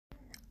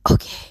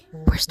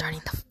We're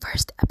starting the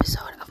first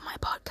episode of my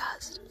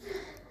podcast.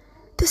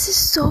 This is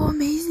so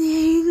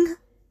amazing.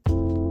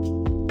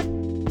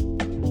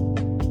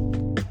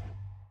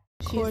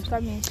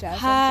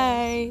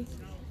 Hi,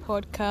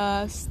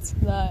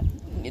 podcast that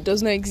it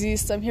does not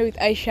exist. I'm here with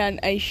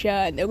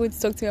Aisha, and they're going to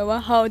talk to me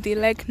about how they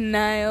like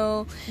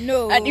Nile.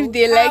 No, and if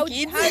they like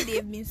it, how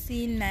they've been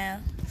seeing Nile.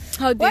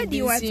 What do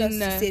you want us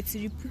to say? To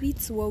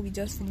repeat what we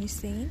just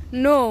finished saying?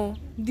 No,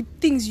 the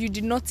things you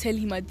did not tell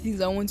him are the things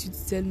I want you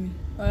to tell me.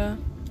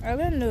 I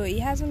don't know.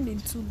 It hasn't been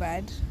too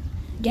bad.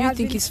 Do you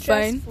think it's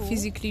fine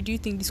physically? Do you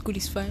think the school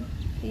is fine?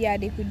 Yeah,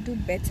 they could do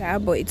better,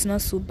 but it's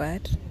not so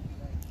bad.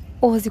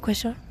 What was the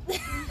question? Do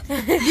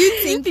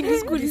you think the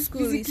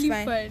school is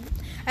fine?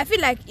 I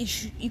feel like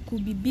it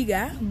could be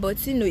bigger, but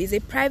it's a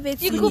private.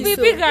 It could be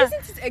bigger.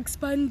 Isn't it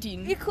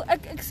expanding?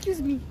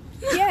 Excuse me.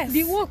 Yes.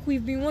 The walk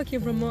we've been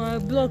walking from our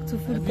block to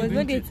food because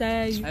when they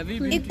tire you.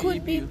 It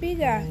could be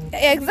bigger.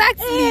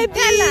 Exactly.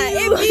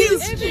 Ebi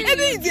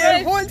is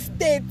a whole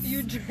state.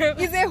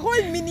 It's a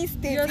whole mini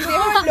state. It's a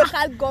whole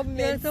local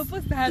government. You're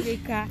supposed to have a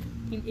car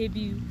in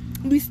Ebi.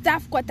 With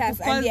staff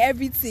quarters and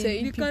everything.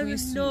 So because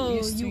used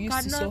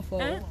to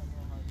suffer.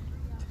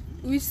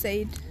 We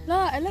said.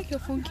 Nah, I like your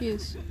phone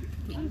case.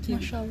 Thank you.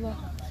 Mashallah.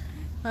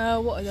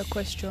 What other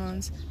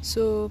questions?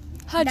 So,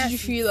 how did you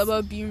feel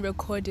about being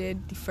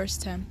recorded the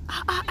first time?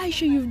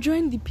 Aisha, you've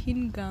joined the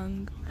Pin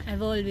Gang.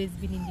 I've always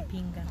been in the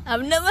Pin Gang.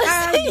 I've never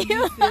seen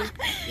you.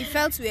 It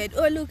felt weird.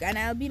 Oh, look, an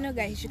albino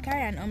guy. He should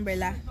carry an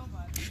umbrella.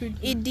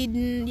 It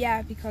didn't,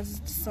 because it's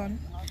the sun.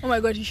 Oh my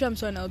god, Hisham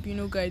saw an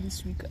albino guy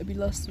this week.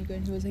 Last week,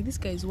 and he was like, this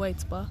guy is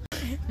white, pa.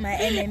 My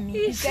enemy.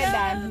 He said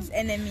that I'm his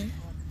enemy.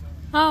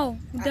 How?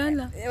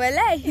 Dala.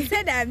 He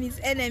said that I'm his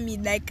enemy.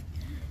 Like,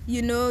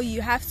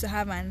 you have to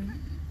have an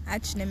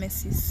arch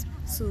nemesis.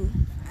 So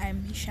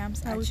I'm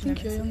Hisham's I would arch think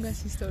nemesis. your younger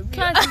sister would be.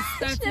 Class is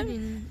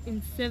starting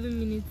in 7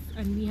 minutes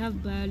and we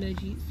have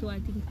biology, so I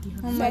think we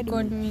have. Oh my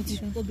god, me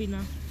too.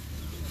 Obina.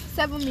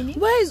 7 minutes.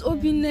 Where is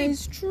Obina?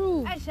 It's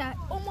true. Aisha,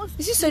 almost.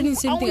 Is he studying the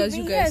same thing as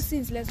you guys?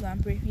 Since let's go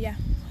and pray. Yeah.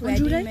 We're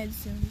doing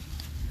medicine.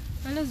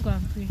 Well, let's go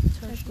and pray.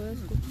 Let's go.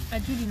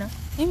 Judy now.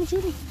 I'm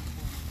Judy.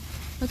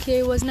 Okay,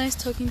 it was nice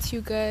talking to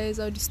you guys.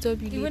 I'll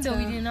disturb you later. Even though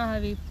we did not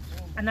have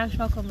an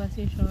actual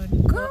conversation.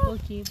 Girl.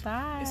 Okay,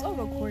 bye. It's all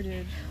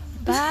recorded.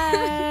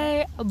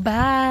 Bye.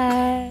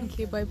 Bye.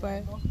 Okay,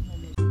 bye.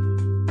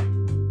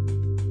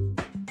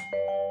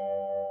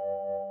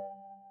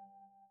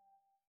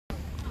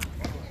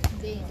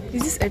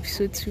 Is this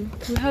episode 2?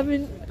 I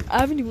haven't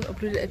even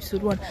uploaded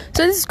episode 1.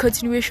 So this is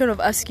continuation of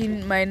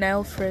asking my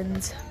Nile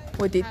friends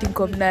what they think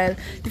of Nile.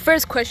 The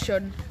first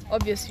question,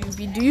 obviously, will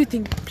be, do you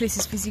think the place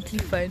is physically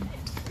fine?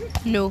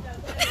 No.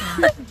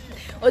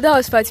 Oh, that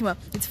was Fatima.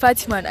 It's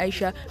Fatima and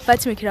Aisha.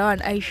 Fatima Kirawa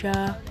and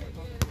Aisha.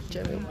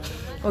 Jeremy.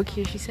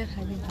 Okay, she said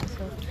hi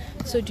herself.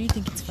 So do you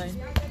think it's fine?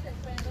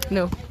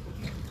 No.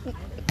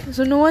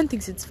 So no one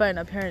thinks it's fine,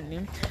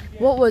 apparently.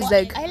 What was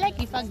like? I like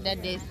the fact that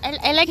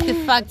I like the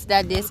fact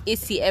that there's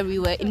AC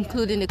everywhere,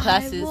 including the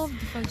classes,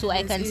 so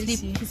I can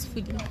sleep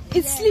peacefully.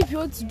 It's sleep. You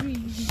want to do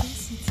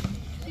university.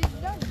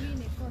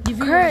 The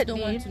viewers don't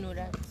want to know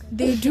that.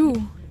 They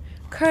do.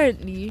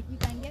 Currently,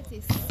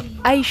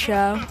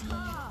 Aisha.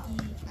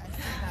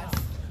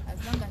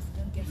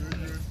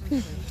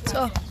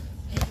 So,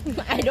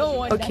 I don't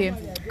want. Okay.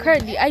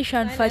 Currently,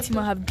 Aisha and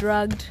Fatima have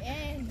dragged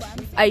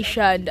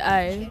Aisha and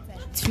I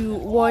to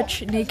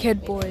watch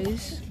naked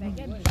boys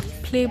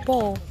play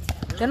ball.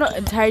 They're not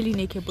entirely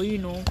naked, but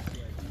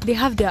they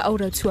have their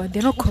outer too, and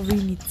they're not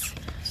covering it.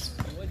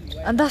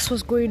 And that's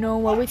what's going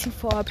on. We're waiting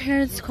for our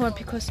parents to come and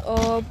pick us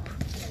up,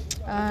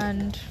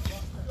 and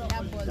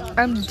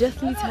I'm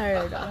definitely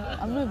tired.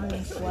 I'm not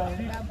even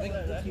flying.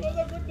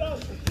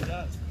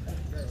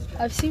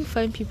 I've seen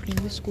fine people in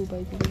this school, by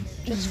the way.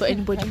 Just for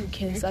anybody who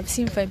cares, I've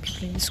seen fine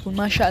people in this school.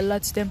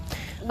 MashaAllah to them.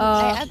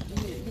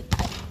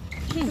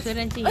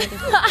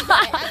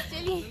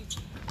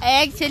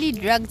 I actually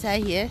dragged her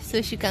here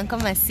so she can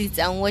come and sit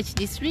and watch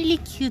this really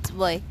cute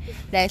boy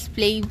that is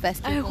playing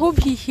basketball. I hope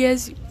he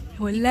hears.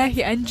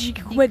 Wallahi, Angie,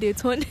 they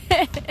turn.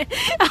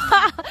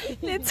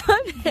 They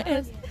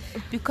turn.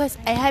 Because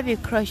I have a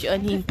crush on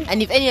him,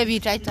 and if any of you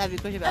try to have a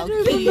crush on him, I'll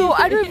kill you.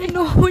 I don't even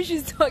know who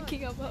she's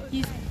talking about.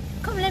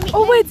 Come, let me.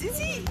 Oh wait, is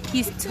he?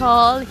 He's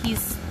tall.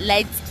 He's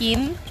light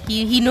skinned.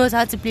 He knows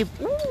how to play.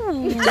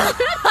 Ooh.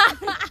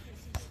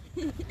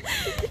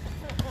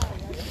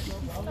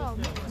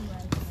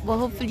 But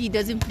hopefully he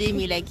doesn't play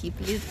me like he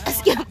plays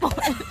basketball.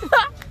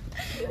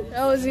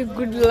 That was a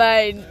good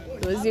line.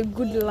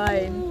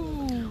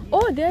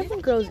 Oh, there are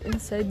even girls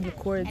inside the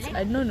court.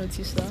 I did not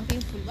notice that.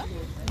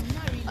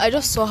 I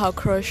just saw her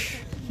crush.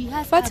 He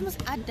has Fatima's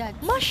abs at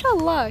that.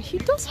 Mashallah, he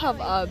does have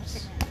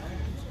abs.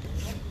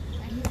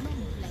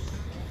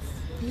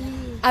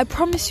 I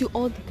promise you,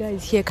 all the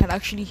guys here can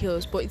actually hear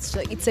us, but it's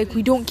like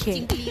we don't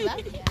care.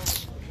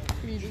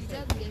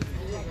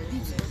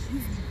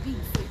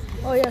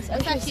 Oh yes,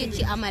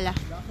 Amala.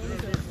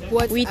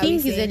 What we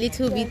think he's saying? a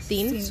little bit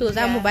thin, so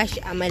Zamubash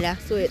Amala.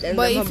 So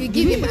but if you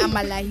give him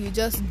Amala, he'll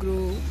just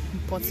grow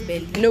pot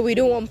belly. No, we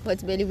don't want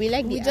pot belly. We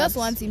like We the just abs.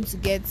 want him to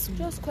get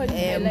Just call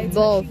him highlights.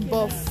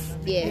 buff.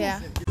 Yes.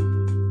 Yeah.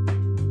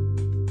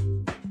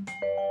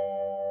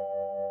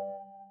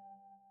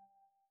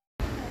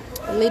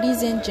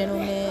 Ladies and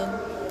gentlemen,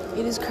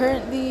 it is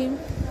currently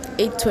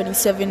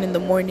 8:27 in the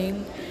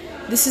morning.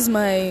 This is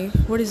my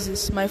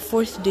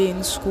fourth day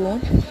in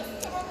school.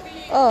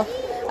 Oh,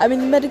 I'm in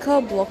the medical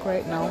block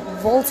right now.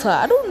 Volta.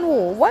 I don't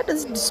know. Why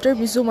does it disturb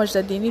me so much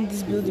that they named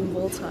this building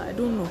Volta? I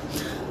don't know.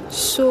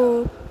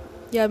 So,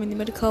 yeah, I'm in the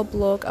medical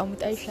block. I'm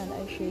with Aisha and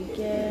Aisha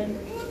again.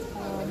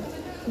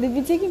 They've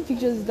been taking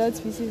pictures of that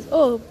species.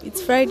 Oh,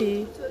 it's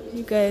Friday.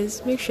 You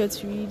guys, make sure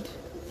to read.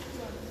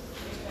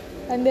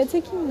 And they're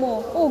taking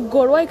more. Oh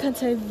God, why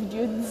can't I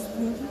video this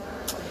thing?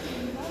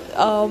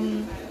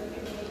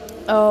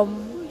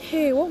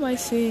 Hey, what am I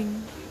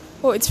saying?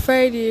 Oh, it's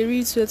Friday.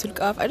 Read so to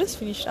look up. I just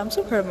finished. I'm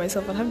so proud of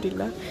myself.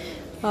 Alhamdulillah.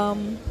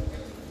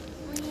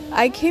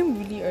 I came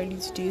really early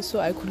today so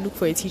I could look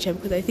for a teacher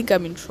because I think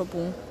I'm in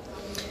trouble.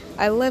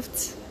 I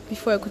left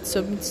before I could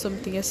submit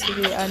something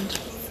yesterday, and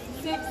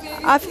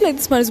I feel like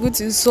this man is going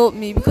to insult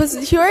me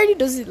because he already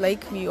doesn't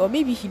like me, or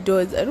maybe he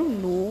does. I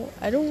don't know.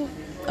 I don't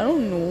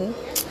know.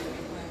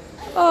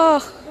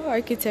 Oh,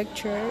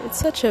 architecture. It's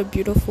such a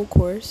beautiful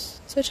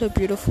course. Such a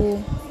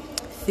beautiful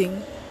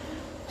thing.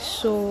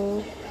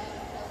 So,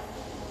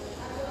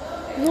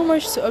 not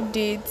much to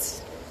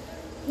update.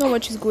 Not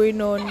much is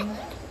going on.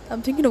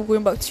 I'm thinking of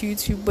going back to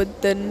YouTube,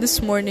 but then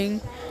this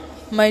morning,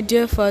 my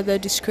dear father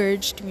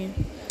discouraged me.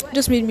 It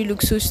just made me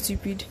look so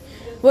stupid.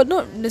 Well,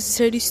 not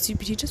necessarily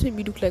stupid. He just made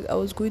me look like I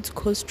was going to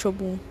cause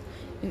trouble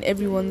in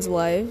everyone's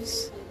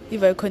lives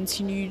if I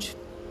continued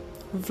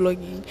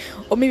vlogging,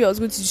 or maybe I was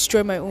going to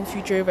destroy my own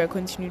future if I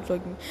continued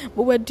vlogging.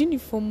 But we're doing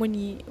it for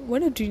money. We're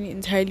not doing it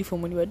entirely for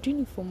money. We're doing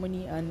it for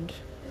money and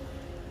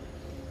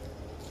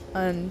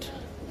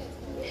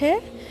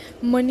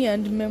money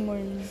and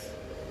memories.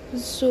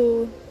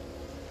 So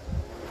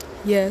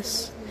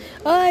yes.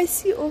 Oh, I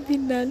see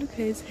Obinna. Look at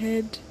his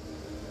head.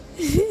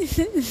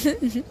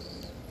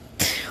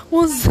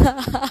 What's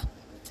that?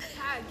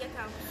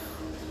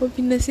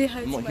 Obinna, say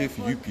hi. I'm not here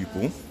for you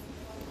people.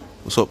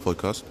 What's up,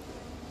 podcast?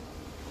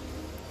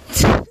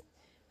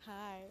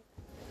 Hi.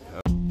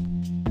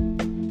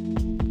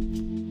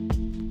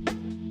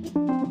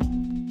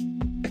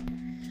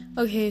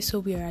 Okay, so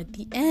we are at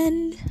the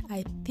end.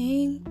 I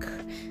think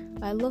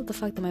I love the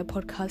fact that my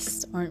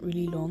podcasts aren't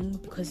really long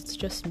because it's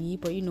just me,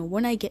 but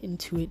when I get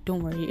into it,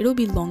 don't worry, it'll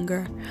be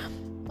longer.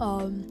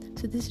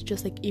 So this is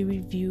just like a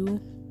review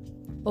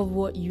of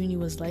what uni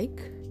was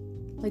like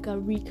a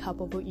recap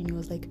of what uni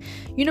was like.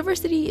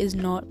 University is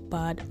not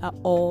bad at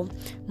all.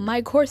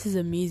 My course is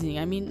amazing.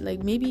 I mean,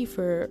 like, maybe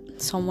for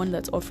someone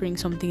that's offering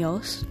something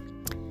else,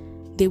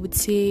 they would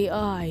say,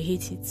 I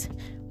hate it.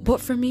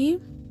 But for me,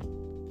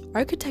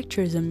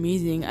 architecture is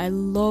amazing. I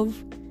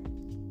love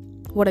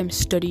what I'm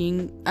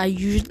studying. I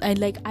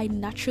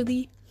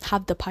naturally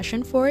have the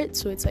passion for it,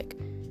 so it's like,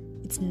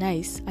 it's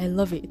nice. I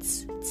love it.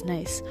 It's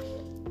nice.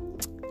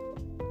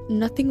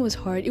 Nothing was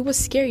hard. It was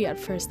scary at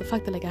first, the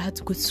fact that I had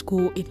to go to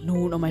school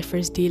alone on my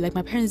first day.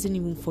 My parents didn't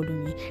even follow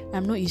me.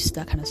 I'm not used to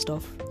that kind of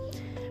stuff,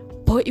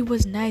 but it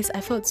was nice.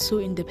 I felt so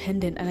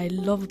independent, and I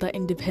love that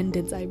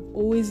independence. I've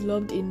always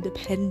loved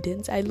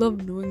independence. I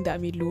love knowing that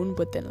I'm alone,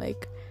 but then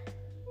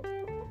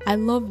I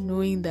love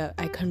knowing that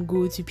I can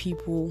go to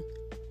people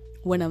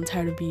when I'm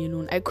tired of being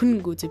alone. I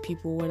couldn't go to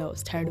people when I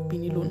was tired of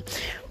being alone,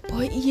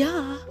 but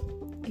yeah,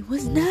 it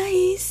was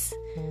nice.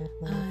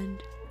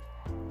 And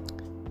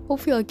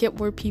hopefully I'll get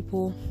more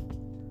people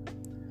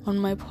on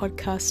my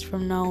podcast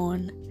from now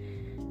on.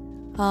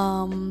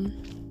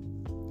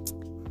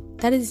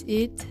 That is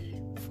it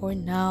for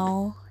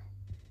now.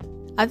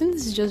 I think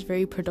this is just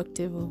very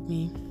productive of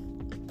me,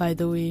 by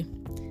the way,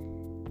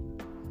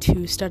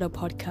 to start a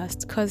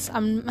podcast, because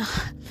I'm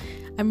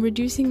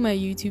reducing my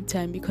YouTube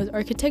time because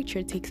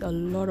architecture takes a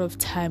lot of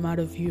time out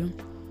of you.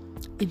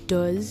 It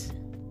does.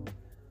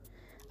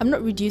 I'm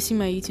not reducing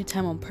my YouTube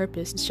time on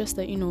purpose. It's just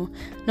that,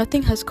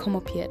 nothing has come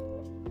up yet.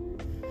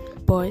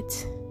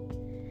 But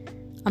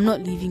I'm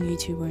not leaving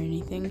YouTube or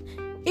anything.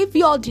 If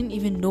y'all didn't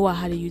even know I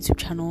had a YouTube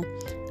channel,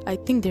 I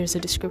think there's a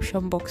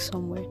description box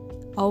somewhere.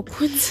 I'll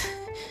put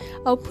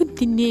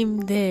the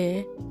name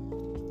there.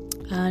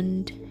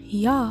 And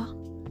yeah.